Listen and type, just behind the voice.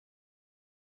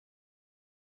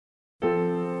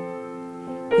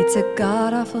It's a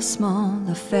god-awful small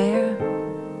affair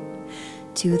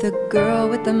to the girl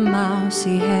with the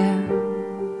mousy hair,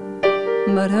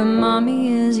 but her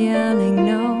mommy is yelling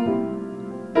no,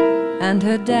 and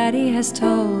her daddy has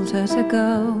told her to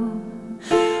go.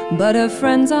 But her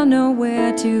friends are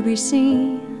nowhere to be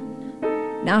seen.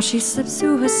 Now she slips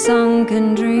through her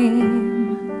sunken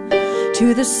dream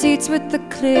to the seats with the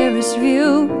clearest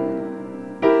view,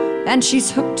 and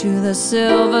she's hooked to the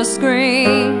silver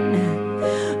screen.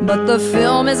 But the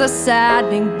film is a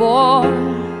saddening bore,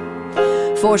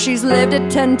 for she's lived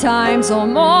it 10 times or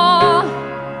more.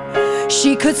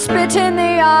 She could spit in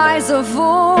the eyes of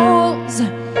fools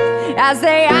as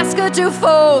they ask her to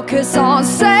focus on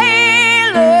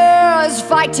sailors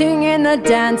fighting in the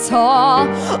dance hall.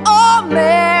 Oh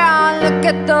man, look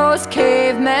at those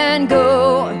cavemen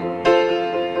go.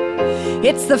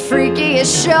 It's the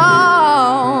freakiest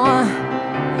show.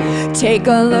 Take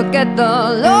a look at the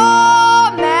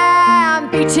low man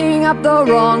beating up the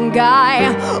wrong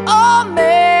guy. Oh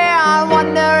man, I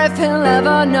wonder if he'll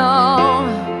ever know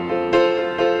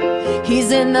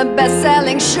he's in the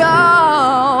best-selling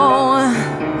show.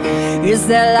 Is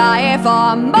there life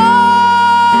on Mars?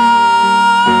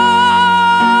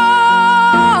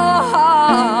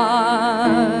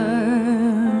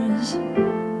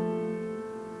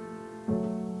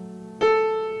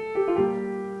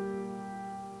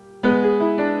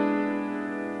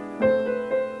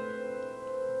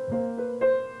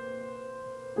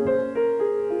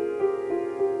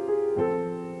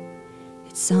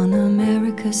 It's on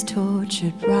America's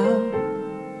tortured brow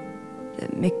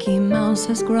that Mickey Mouse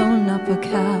has grown up a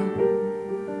cow.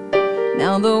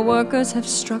 Now the workers have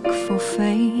struck for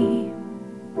fame,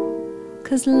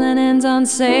 'cause Lenin's on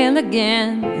sale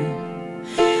again.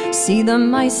 See the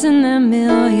mice in their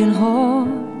million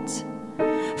hordes,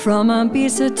 from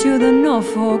Ibiza to the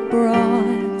Norfolk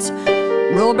Broads.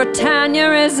 Rule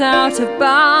Britannia is out of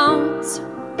bounds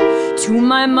to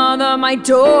my mother, my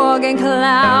dog, and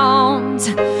clowns.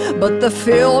 But the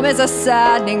film is a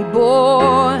saddening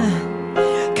bore,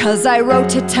 'cause I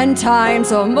wrote it 10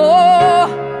 times or more.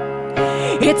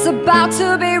 It's about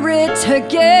to be writ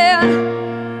again,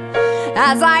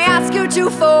 as I ask you to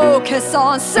focus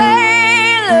on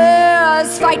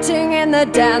sailors fighting in the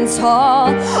dance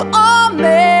hall. Oh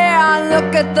man,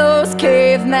 look at those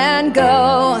cavemen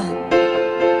go.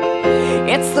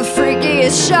 It's the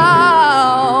freakiest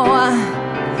show.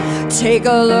 Take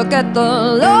a look at the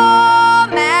low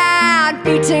man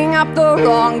beating up the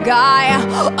wrong guy.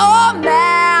 Oh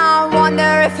man,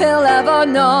 wonder if he'll ever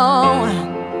know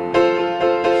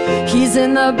he's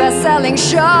in the best-selling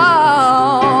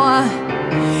show.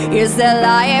 Is there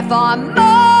life on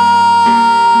Mars?